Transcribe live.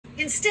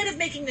Instead of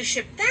making the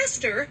ship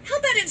faster, how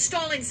about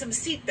installing some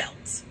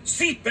seatbelts?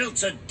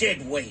 Seatbelts are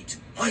dead weight.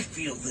 I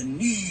feel the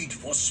need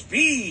for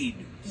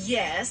speed.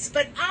 Yes,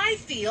 but I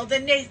feel the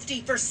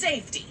nafety for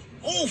safety.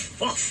 Oh,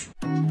 fuff.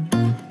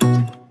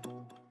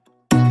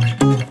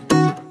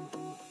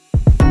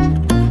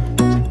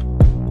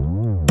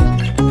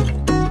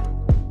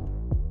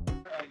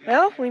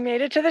 Well, we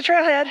made it to the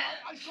trailhead.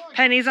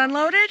 Penny's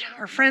unloaded,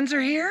 our friends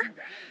are here.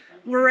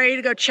 We're ready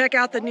to go check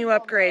out the new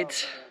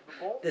upgrades.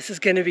 This is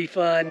gonna be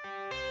fun.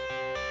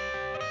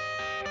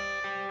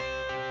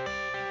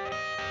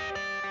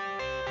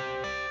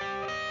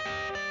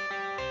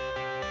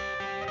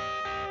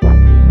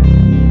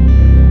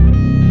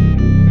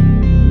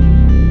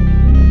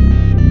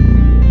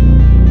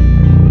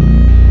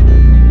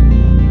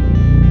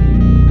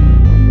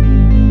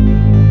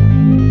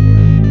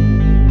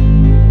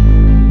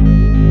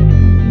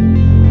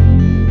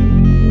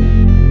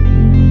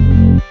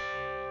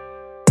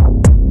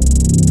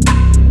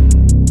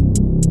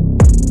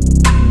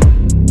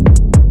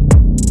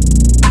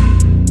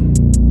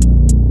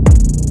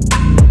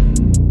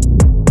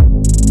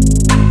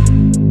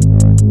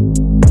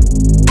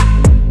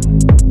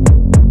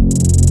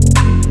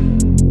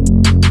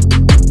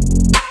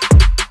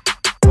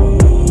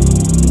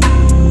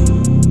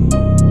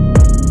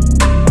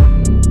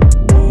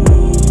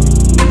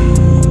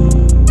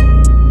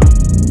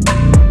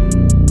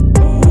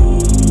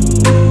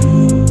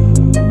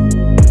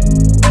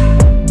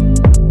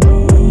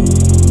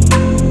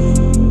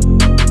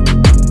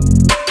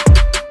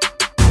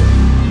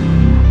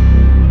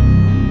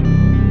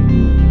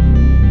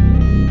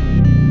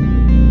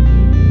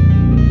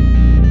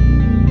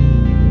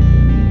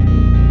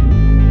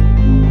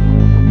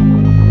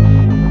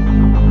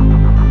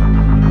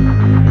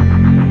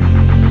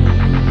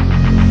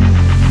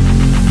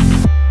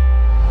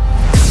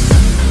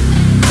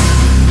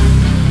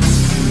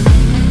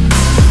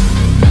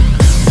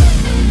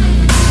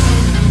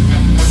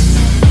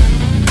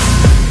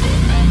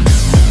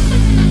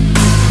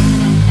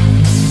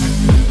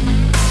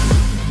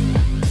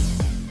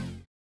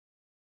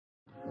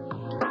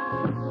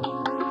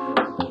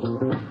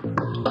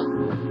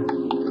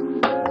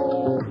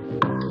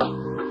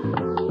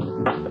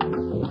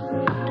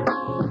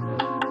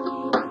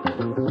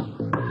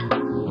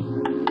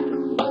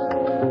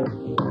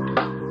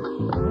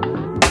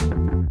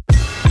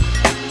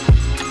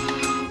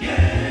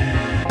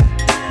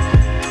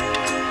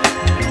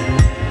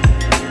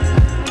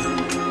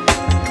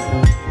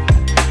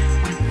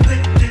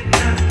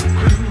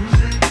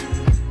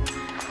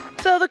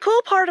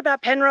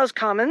 About Penrose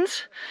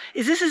Commons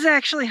is this is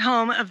actually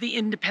home of the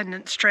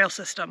Independence Trail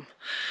System.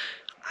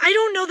 I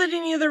don't know that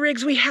any of the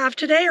rigs we have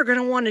today are going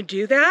to want to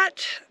do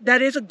that.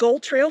 That is a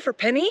gold trail for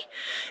Penny,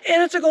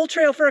 and it's a gold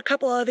trail for a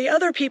couple of the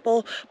other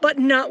people, but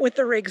not with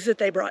the rigs that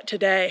they brought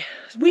today.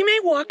 We may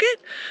walk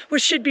it,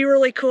 which should be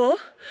really cool,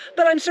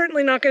 but I'm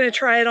certainly not going to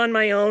try it on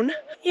my own.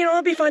 You know,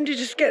 it'll be fun to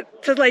just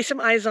get to lay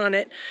some eyes on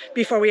it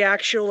before we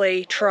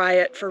actually try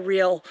it for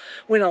real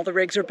when all the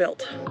rigs are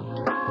built.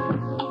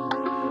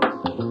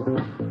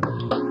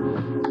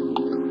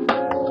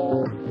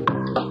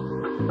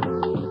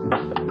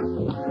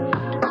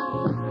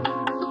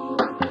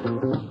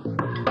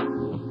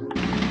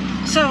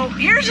 So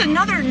here's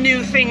another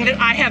new thing that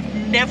I have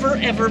never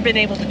ever been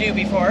able to do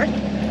before.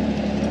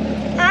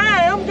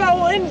 I am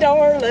going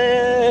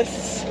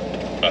doorless.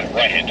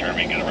 Right-hand turn,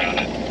 we can get around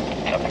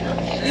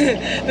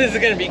it. This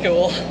is gonna be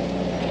cool.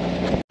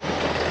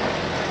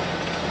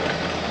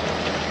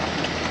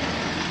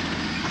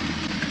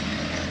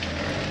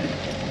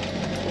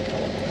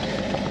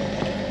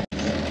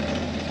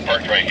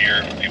 Parked right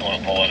here. If you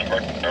want to pull in and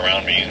park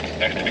around me,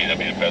 next to me, that'd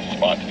be the best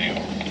spot to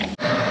do.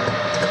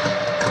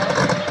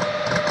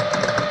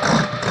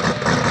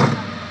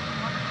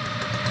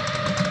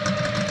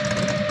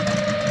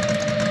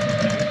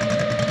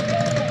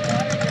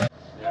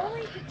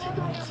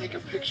 Take a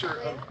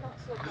picture of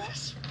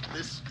this.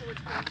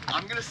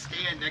 I'm gonna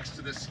stand next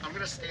to this. I'm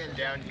gonna stand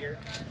down here.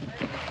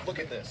 Look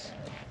at this.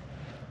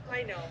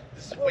 I know.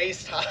 This is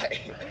waist high.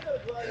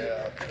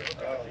 Yeah.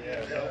 Oh,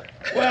 yeah. No.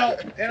 Well,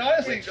 and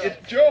honestly,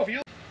 Joe, if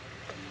you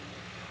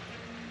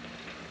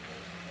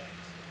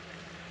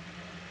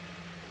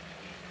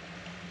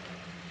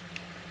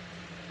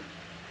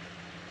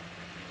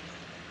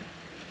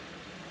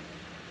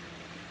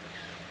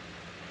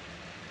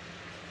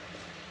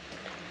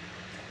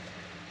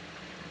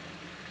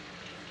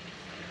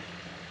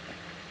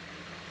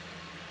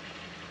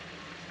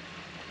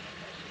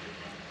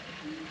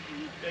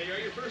okay, you're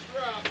your first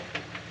drop.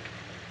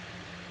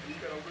 You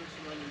gotta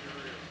loosen under your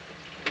rear.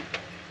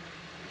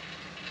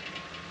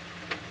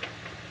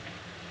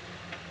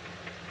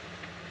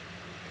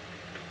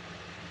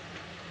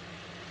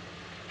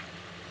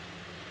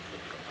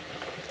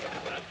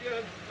 That's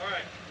good. All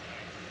right.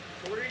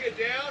 So where do you get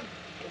down?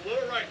 A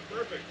little right.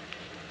 Perfect.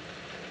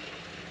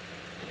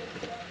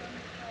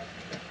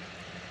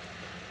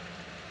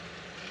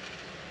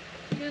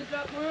 You're gonna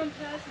drop more on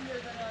passenger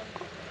than on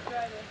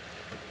driver.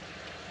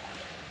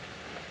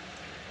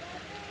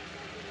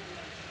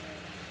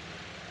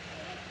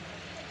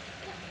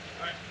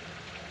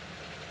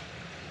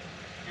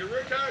 your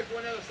rear tire is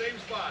going down the same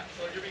spot,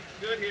 so you're going to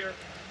be good here.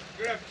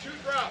 You're going to have 2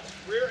 drops,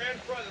 rear and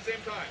front at the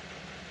same time.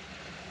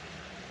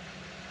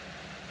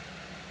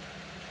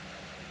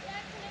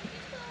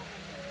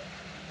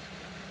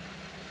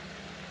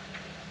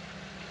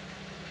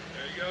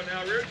 There you go.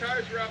 Now rear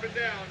tires are up and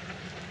down.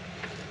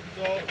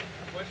 So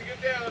once you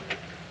get down,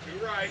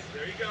 to right.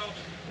 There you go.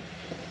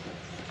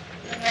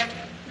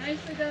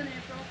 Nicely done,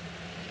 April.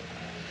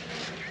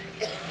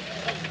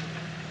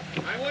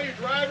 I want your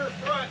driver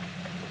front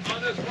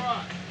on this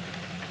rock.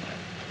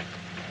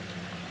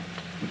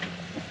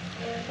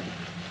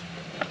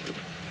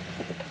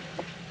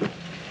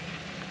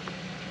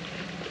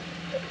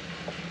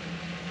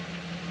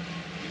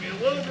 Give me a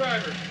little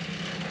driver.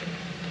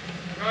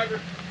 Driver.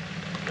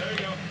 There you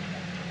go.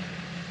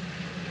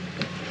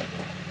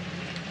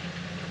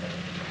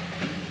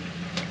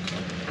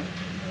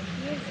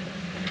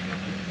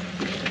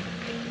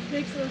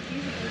 Makes it look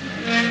easy.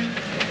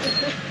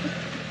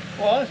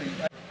 Well, honestly,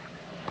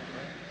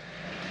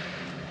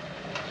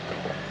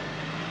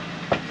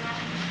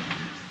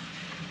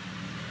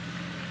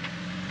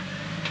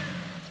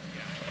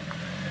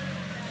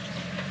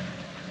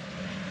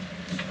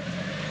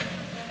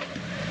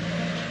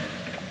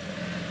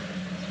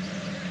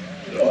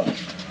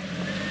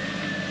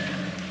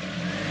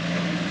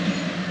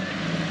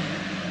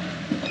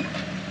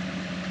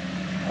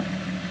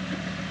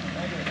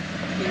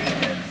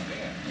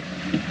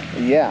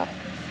 Yeah.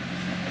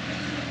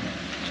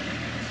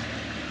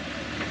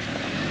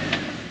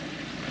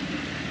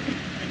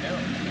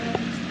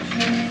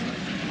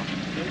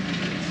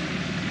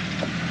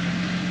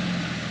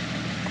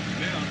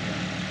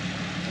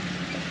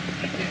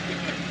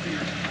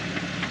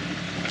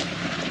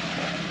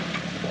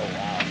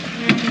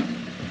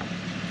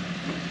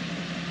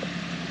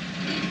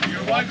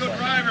 you're one good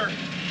driver.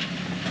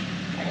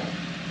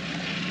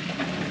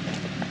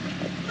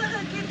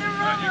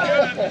 You're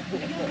good.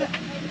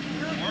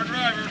 More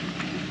driver.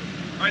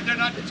 Right there,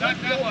 not that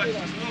much,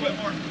 just a little bit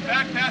more.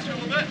 Back past you a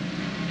little bit.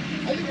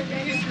 I think it'd be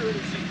easier to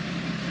see.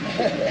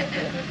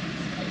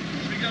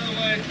 Big other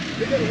way.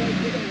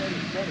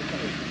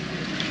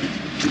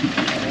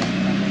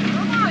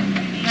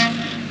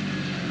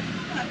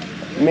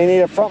 You may need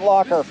a front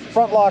locker.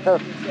 Front locker.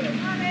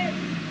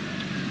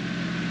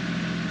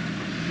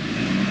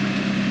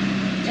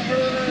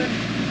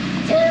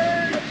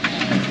 Turn.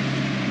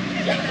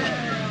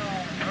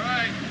 All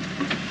right.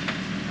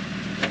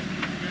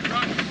 You're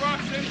dropping the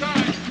rocks in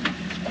time.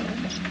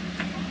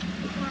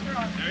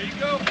 There you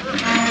go.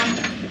 Perfect.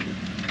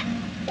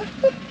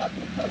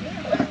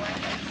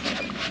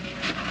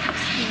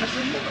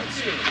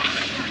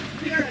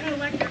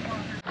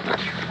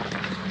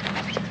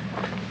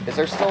 Is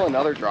there still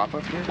another drop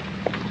up here?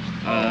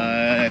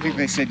 I think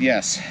they said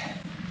yes.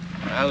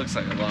 That looks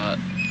like a lot.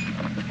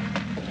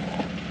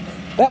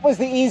 That was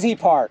the easy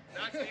part.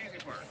 That's the easy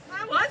part.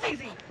 That was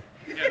easy.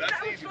 Yeah, that's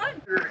the easy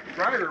part. Your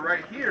driver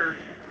right here,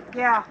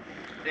 Yeah.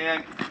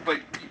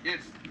 but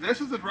this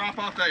is the drop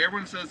off that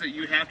everyone says that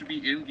you have to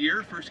be in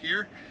gear, first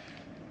gear,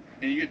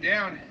 and you get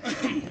down.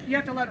 You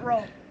have to let it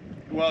roll.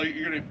 Well,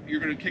 you're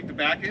gonna kick the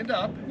back end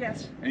up,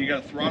 Yes. and you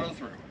got to throttle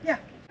through. Yeah.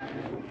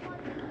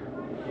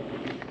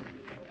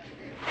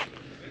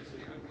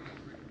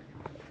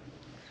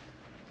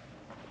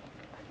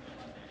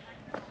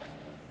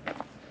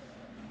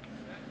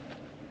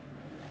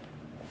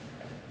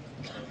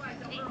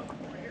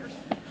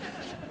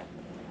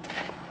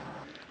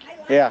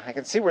 Yeah, I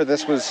can see where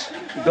this was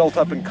built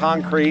up in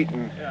concrete,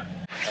 and Yeah.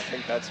 I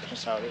think that's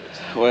just how it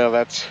is. Well,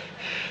 that's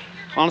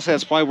honestly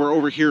that's why we're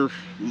over here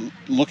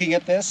looking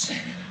at this,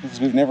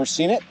 because we've never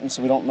seen it, and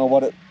so we don't know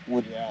what it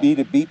would be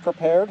to be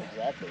prepared.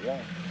 Exactly,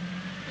 yeah.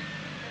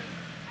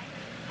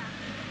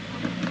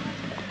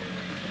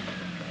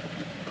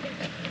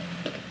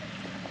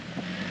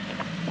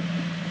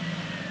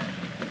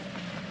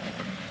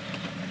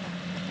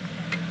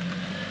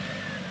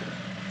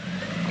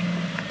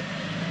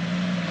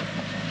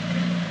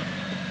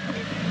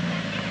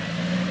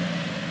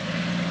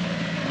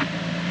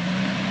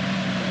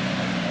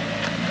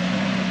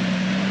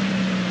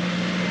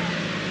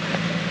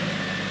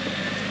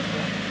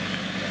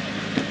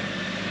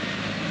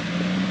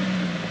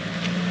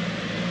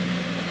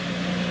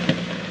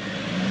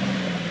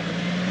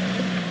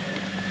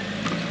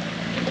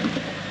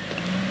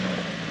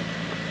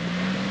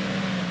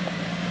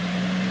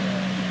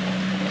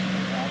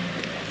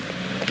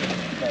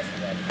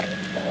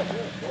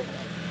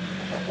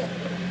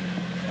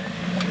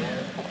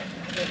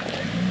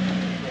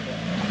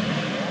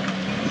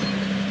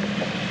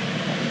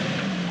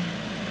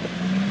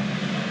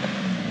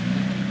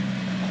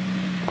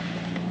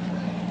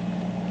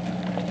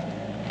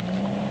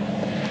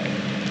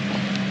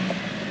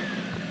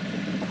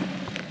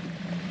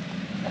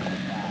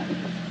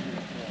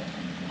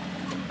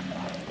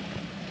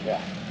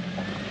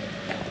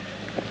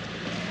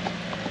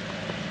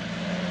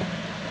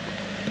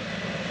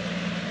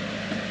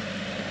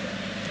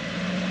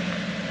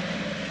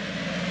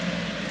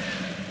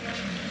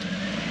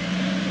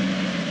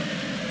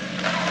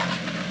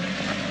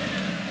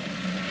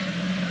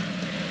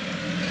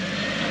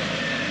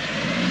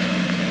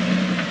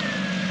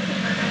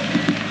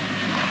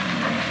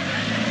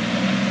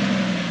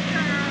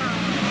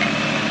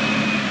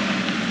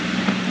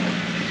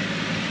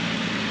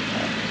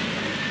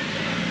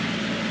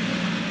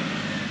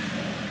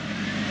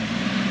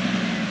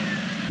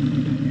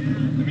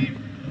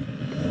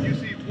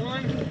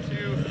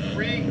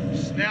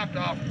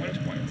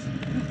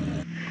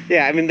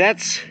 Yeah, I mean,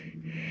 that's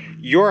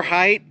your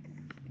height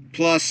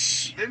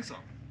plus, Then some.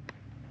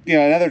 you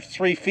know, another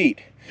 3 feet.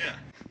 Yeah.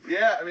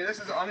 Yeah, I mean, this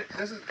is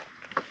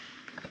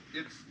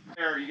it's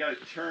there, you gotta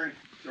turn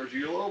towards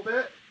you a little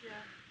bit. Yeah.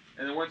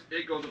 And then once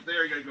it goes up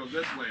there, you gotta go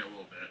this way a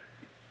little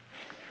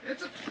bit.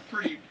 It's a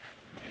pretty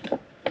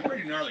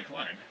gnarly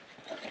climb.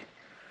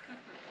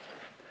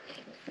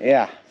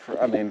 Yeah,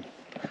 I mean,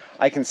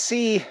 I can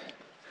see,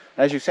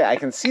 as you say, I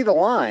can see the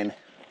line,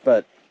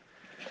 but...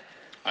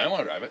 I don't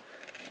want to drive it.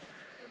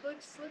 It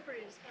looks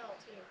slippery as hell,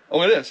 too.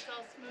 Oh, it is? It's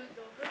all smoothed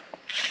over.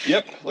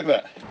 Yep, look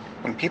at that.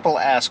 When people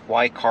ask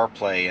why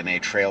CarPlay in a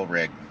trail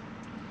rig,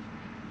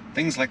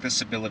 things like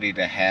this ability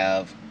to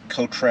have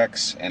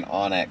Cotrex and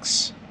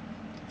Onyx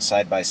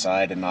side by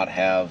side and not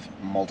have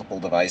multiple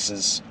devices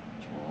is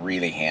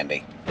really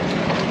handy.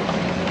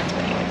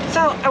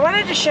 So I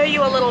wanted to show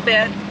you a little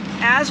bit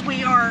as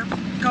we are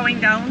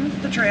going down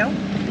the trail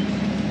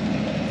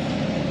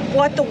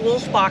what the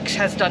Wolf Box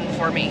has done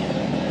for me.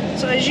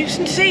 So as you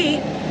can see,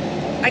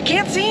 I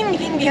can't see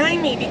anything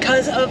behind me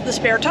because of the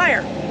spare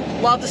tire.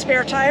 Love the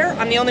spare tire.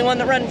 I'm the only one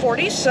that runs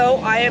 40s, so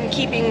I am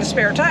keeping the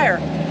spare tire.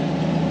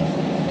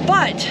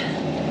 But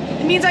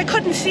it means I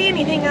couldn't see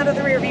anything out of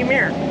the rearview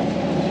mirror.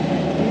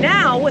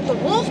 Now with the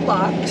Wolf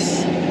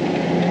Box,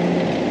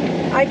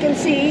 I can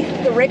see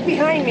the rig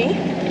behind me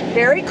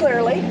very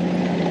clearly.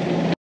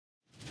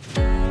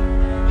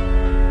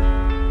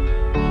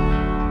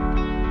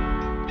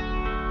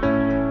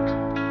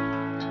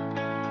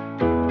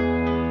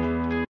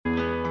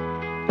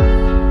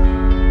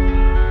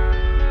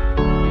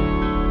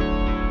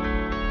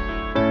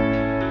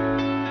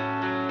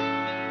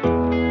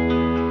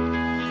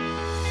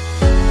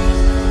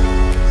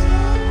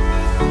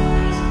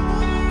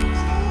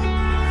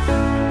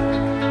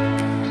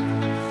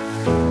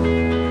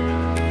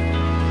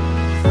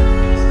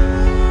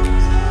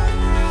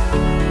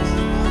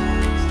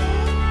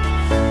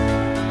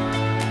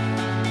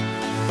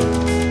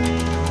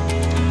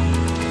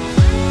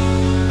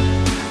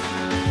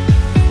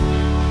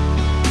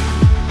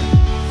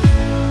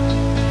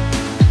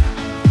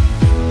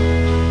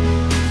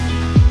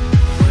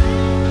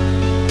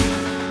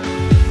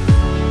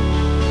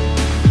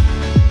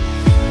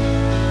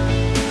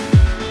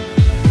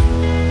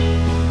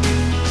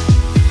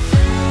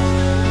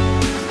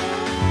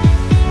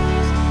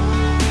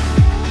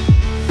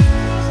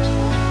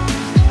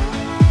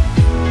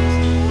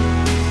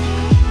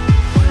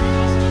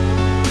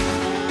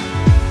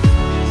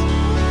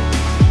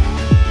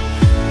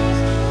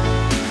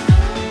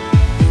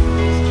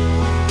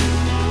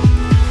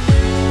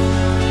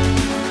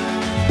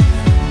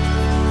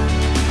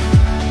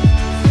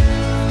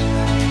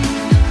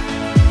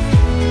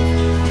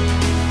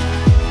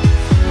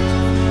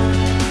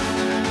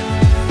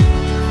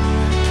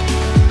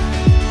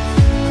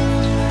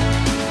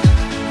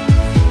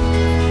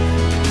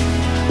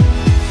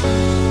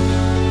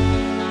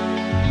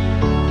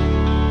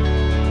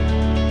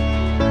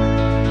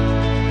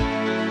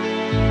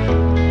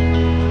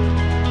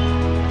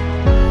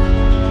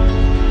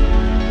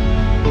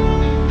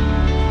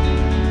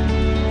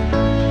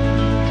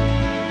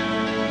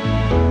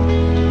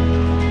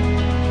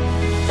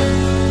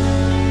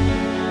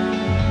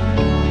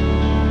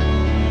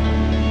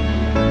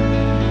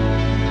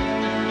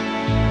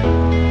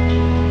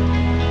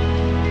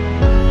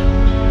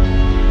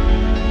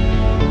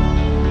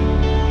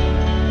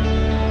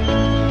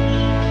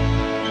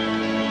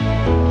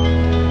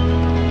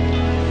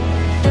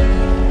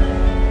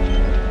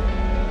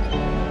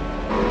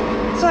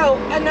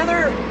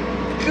 Another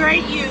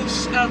great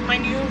use of my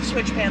new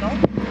switch panel,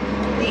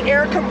 the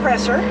air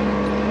compressor.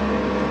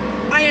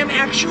 I am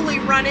actually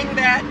running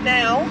that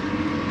now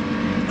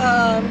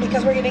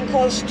because we're getting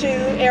close to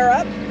air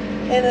up,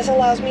 and this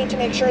allows me to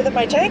make sure that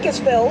my tank is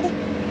filled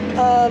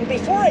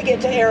before I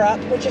get to air up,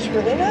 which is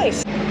really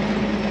nice.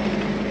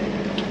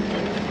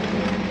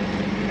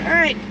 All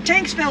right,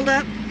 tank's filled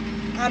up.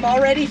 I'm all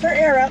ready for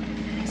air up,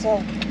 so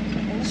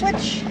I'm gonna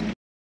switch.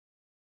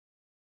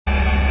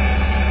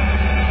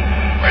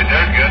 Right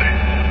there's good.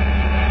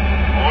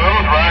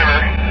 Little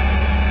driver.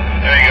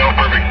 There you go,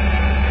 perfect.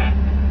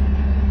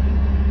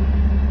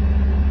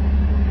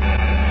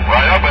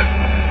 Right up it.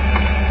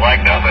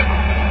 Like nothing.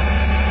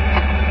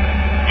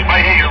 You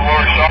might hit your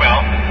lower shop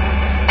out.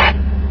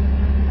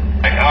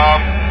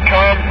 Come.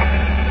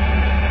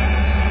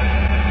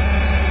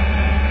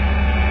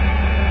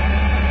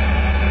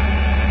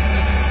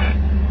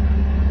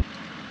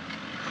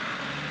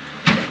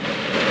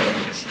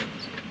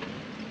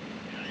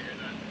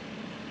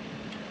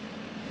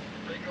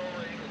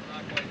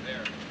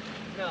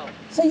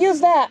 So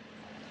use that.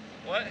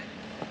 What?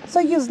 So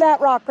use that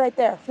rock right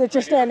there that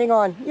you're standing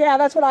on. Yeah,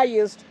 that's what I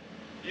used.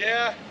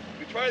 Yeah,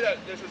 we tried that.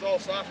 This is all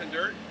soft and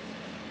dirt.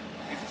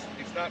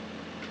 He's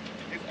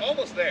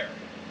almost there.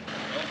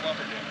 No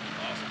bumper jam.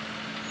 Awesome.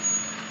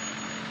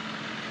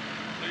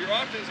 So your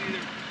options either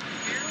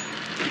here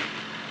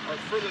or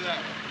further that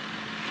way.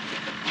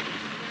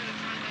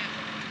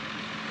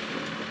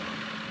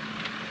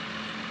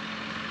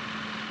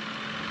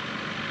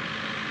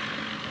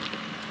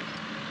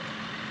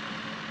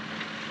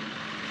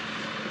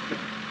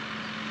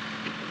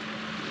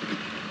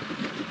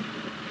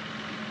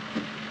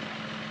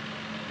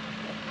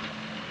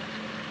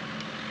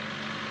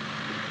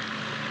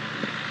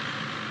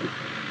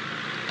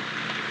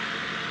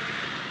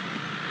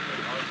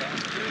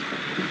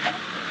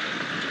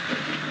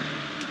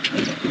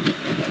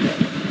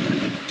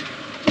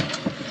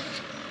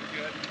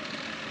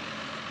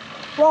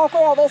 Rock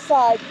rail this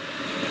side.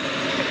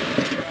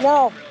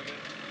 No.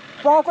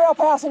 Rock rail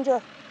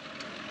passenger.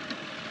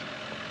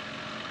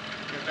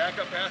 Your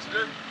backup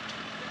passenger.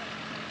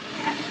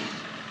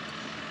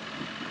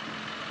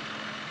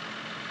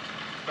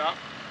 Stop.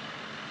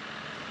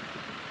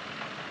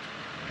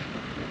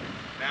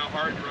 Now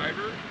hard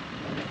driver.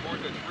 4 to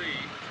 3.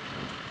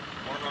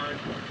 More hard.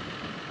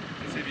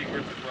 Let's see if you can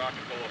grip this rock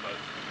and pull a bit.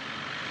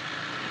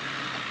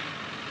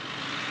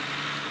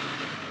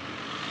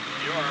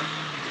 You are.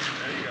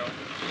 There you go.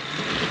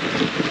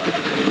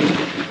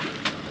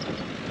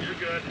 You're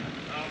good.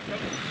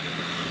 Come.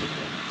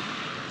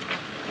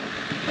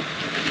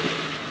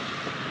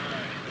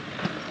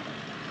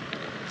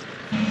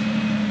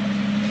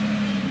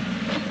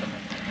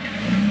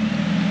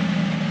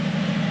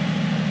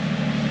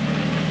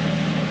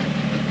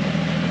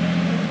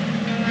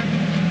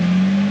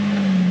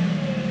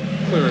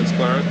 Clearance,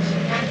 Clarence.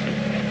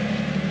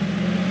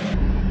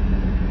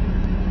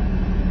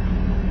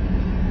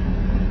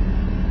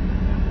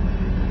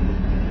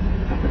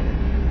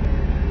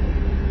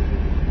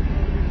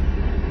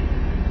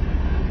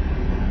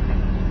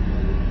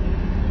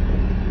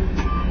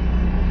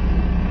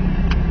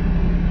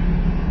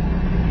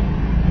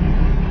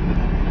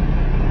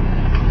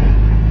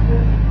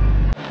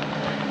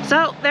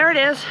 So there it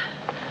is.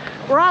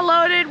 We're all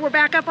loaded. We're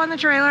back up on the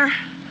trailer.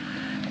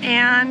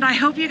 And I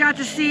hope you got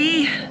to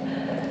see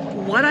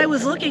what I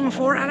was looking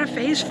for out of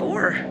phase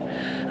 4.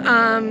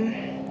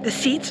 The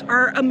seats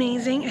are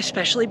amazing,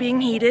 especially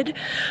being heated.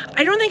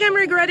 I don't think I'm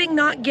regretting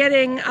not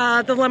getting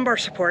the lumbar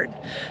support.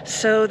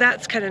 So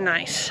that's kind of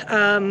nice.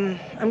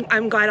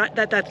 I'm glad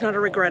that that's not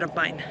a regret of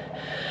mine.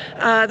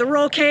 The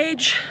roll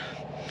cage,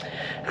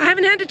 I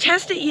haven't had to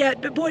test it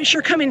yet, but boy, it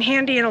sure come in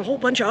handy in a whole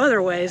bunch of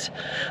other ways.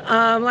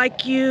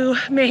 Like you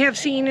may have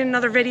seen in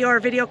another video or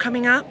video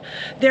coming up,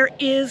 there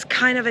is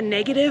kind of a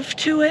negative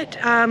to it.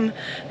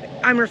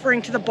 I'm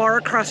referring to the bar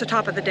across the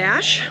top of the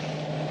dash.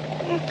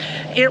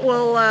 It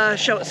will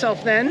show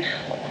itself then.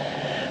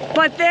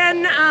 But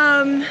then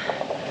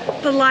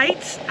the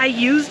lights, I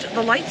used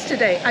the lights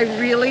today. I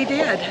really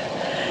did.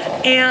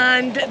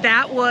 And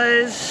that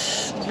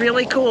was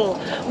really cool.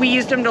 We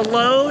used them to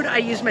load. I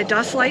used my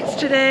dust lights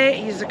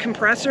today. I used the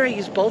compressor. I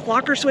used both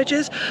locker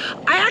switches.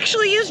 I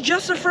actually used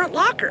just the front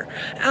locker.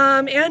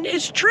 And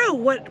it's true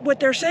what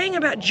they're saying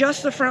about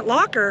just the front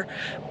locker.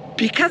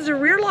 Because the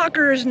rear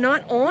locker is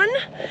not on,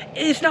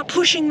 it's not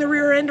pushing the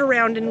rear end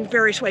around in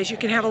various ways. You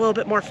can have a little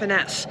bit more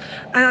finesse.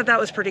 I thought that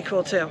was pretty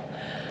cool too.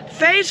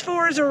 Phase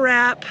 4 is a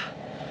wrap.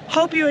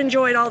 Hope you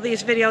enjoyed all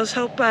these videos.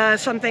 Hope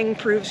something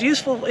proves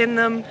useful in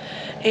them.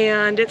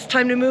 And it's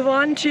time to move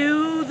on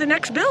to the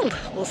next build.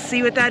 We'll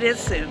see what that is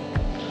soon.